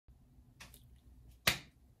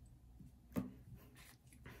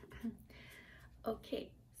Okay,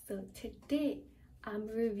 so today I'm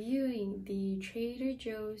reviewing the Trader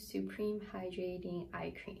Joe's Supreme Hydrating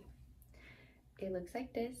Eye Cream. It looks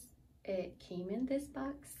like this. It came in this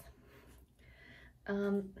box.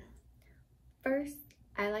 First,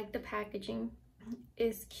 I like the packaging.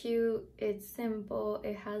 It's cute, it's simple,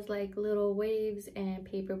 it has like little waves and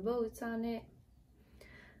paper boats on it.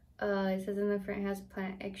 It says in the front it has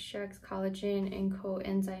plant extracts, collagen, and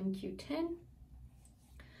coenzyme Q10.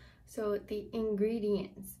 So the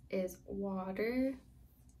ingredients is water,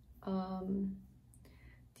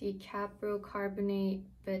 decapryl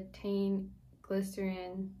betaine,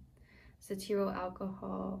 glycerin, cetyl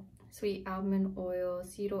alcohol, sweet almond oil,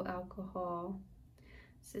 cetyl alcohol,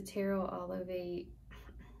 cetyl olivate,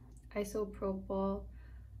 isopropyl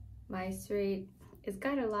mycerate. It's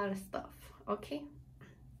got a lot of stuff, okay?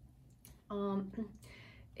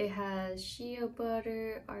 It has shea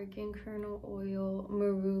butter, argan kernel oil,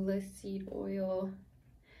 marula seed oil,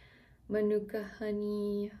 manuka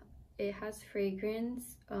honey. It has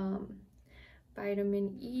fragrance,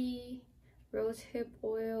 vitamin E, rosehip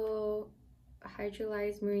oil,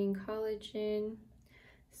 hydrolyzed marine collagen,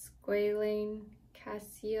 squalane,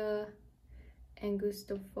 cassia,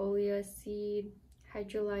 angustifolia seed,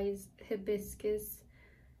 hydrolyzed hibiscus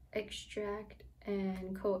extract,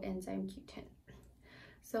 and coenzyme Q10.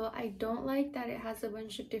 So I don't like that it has a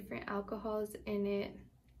bunch of different alcohols in it.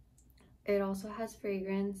 It also has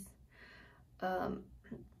fragrance.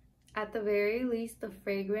 At the very least, the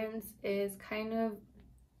fragrance is kind of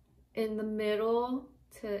in the middle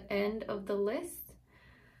to end of the list.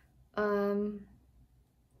 But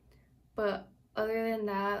other than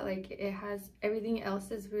that, like, it has everything else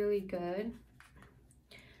is really good.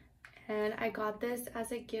 And I got this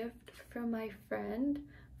as a gift from my friend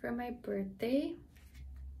for my birthday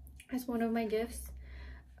as one of my gifts.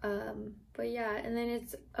 But yeah, and then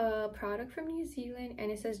it's a product from New Zealand, and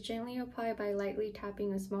it says gently apply by lightly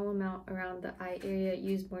tapping a small amount around the eye area.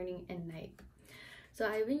 Use morning and night. So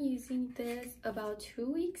I've been using this about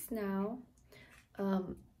 2 weeks now,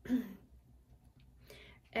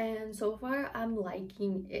 and so far I'm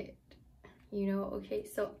liking it, you know. Okay,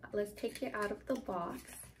 so let's take it out of the box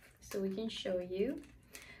so we can show you.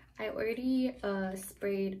 I already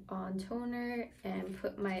sprayed on toner and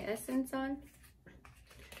put my essence on,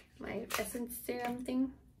 my essence serum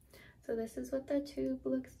thing. So this is what the tube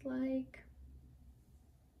looks like.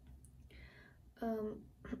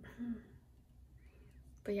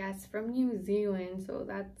 But yeah, it's from New Zealand, so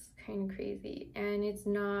that's kind of crazy, and it's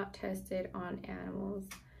not tested on animals.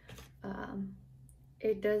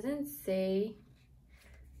 It doesn't say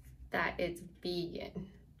that it's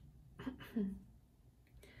vegan.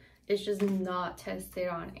 It's just not tested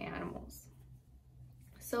on animals.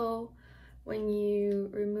 So when you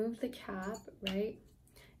remove the cap, right,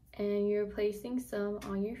 and you're placing some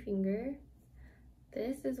on your finger,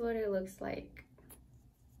 this is what it looks like.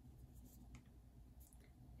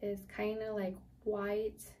 It's kind of like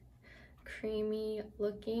white, creamy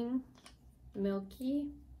looking,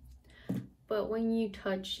 milky, but when you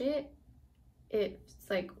touch it, it's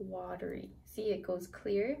like watery. See, it goes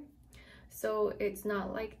clear. So it's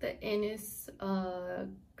not like the Innis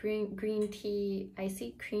green tea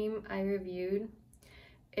icy cream I reviewed.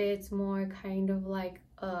 It's more kind of like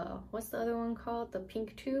what's the other one called, the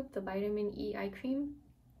pink tube, the vitamin E eye cream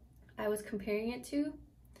I was comparing it to.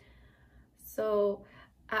 So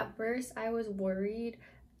at first I was worried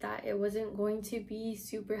that it wasn't going to be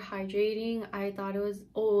super hydrating. I thought it was,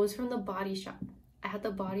 oh, it was from the Body Shop. I had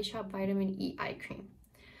the Body Shop vitamin E eye cream.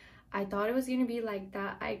 I thought it was gonna be like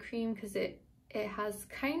that eye cream because it has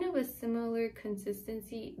kind of a similar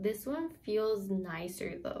consistency. This one feels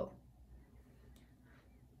nicer though.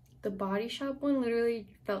 The Body Shop one literally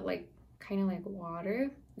felt like kind of like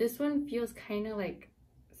water. This one feels kind of like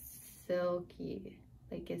silky,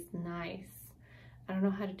 like it's nice. I don't know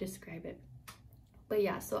how to describe it. But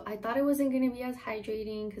yeah, so I thought it wasn't gonna be as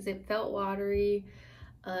hydrating because it felt watery.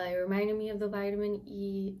 It reminded me of the vitamin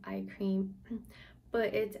E eye cream.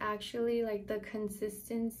 But it's actually like the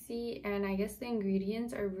consistency and I guess the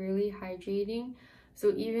ingredients are really hydrating.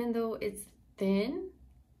 So even though it's thin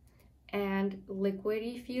and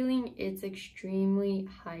liquidy feeling, it's extremely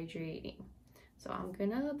hydrating. So I'm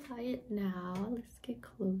gonna apply it now. Let's get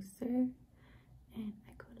closer, and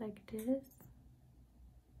I go like this.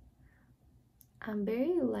 I'm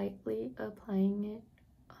very lightly applying it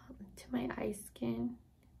to my eye skin.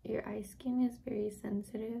 Your eye skin is very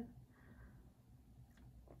sensitive.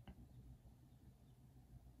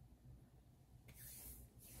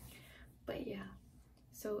 But yeah,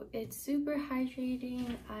 So it's super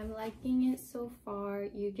hydrating. I'm liking it so far.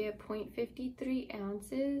 You get 0.53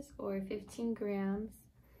 ounces or 15 grams.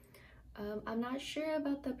 I'm not sure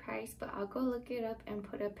about the price, but I'll go look it up and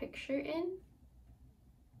put a picture in.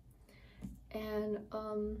 And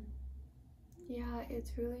yeah,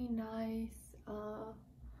 it's really nice.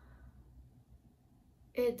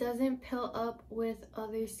 It doesn't pill up with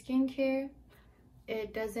other skincare.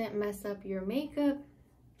 It doesn't mess up your makeup.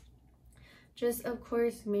 Just, of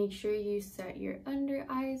course, make sure you set your under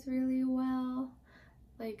eyes really well.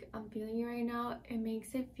 Like I'm feeling it right now, it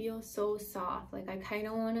makes it feel so soft. Like I kind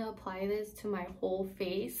of want to apply this to my whole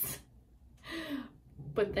face,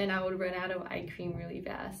 but then I would run out of eye cream really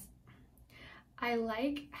fast. I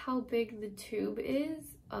like how big the tube is.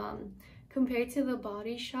 Compared to the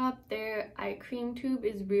Body Shop, their eye cream tube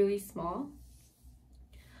is really small.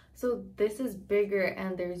 So this is bigger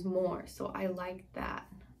and there's more, so I like that.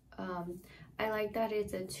 I like that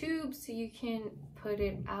it's a tube, so you can put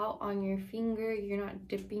it out on your finger. You're not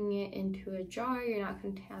dipping it into a jar. You're not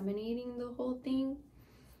contaminating the whole thing.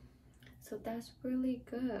 So that's really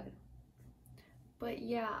good. But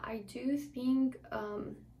yeah, I do think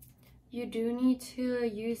you do need to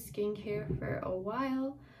use skincare for a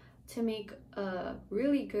while to make a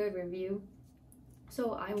really good review.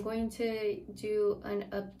 So I'm going to do an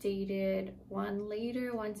updated one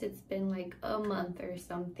later once it's been like a month or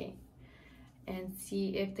something, and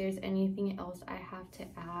see if there's anything else I have to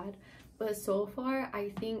add. But so far,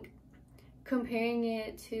 I think comparing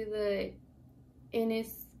it to the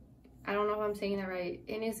Innis, I don't know if I'm saying that right,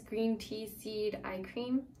 Innis Green Tea Seed Eye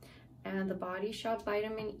Cream and the Body Shop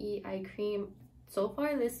Vitamin E Eye Cream, so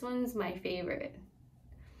far this one's my favorite.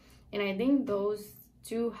 And I think those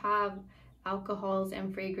do have alcohols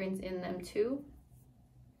and fragrance in them too.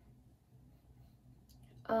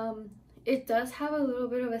 It does have a little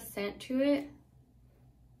bit of a scent to it,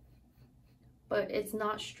 but it's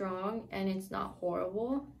not strong and it's not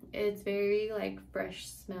horrible. It's very like fresh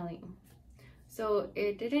smelling. So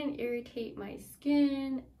it didn't irritate my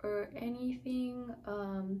skin or anything,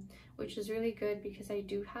 which is really good because I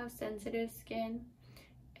do have sensitive skin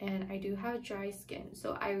and I do have dry skin.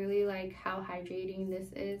 So I really like how hydrating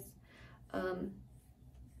this is.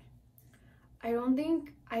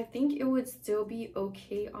 I think it would still be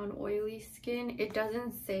okay on oily skin. It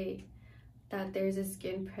doesn't say that there's a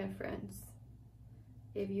skin preference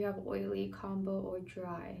if you have oily, combo, or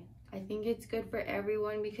dry. I think it's good for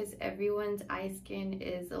everyone because everyone's eye skin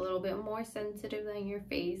is a little bit more sensitive than your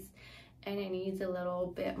face, and it needs a little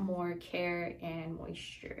bit more care and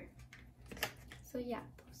moisture. So yeah,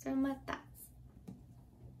 those are my thoughts.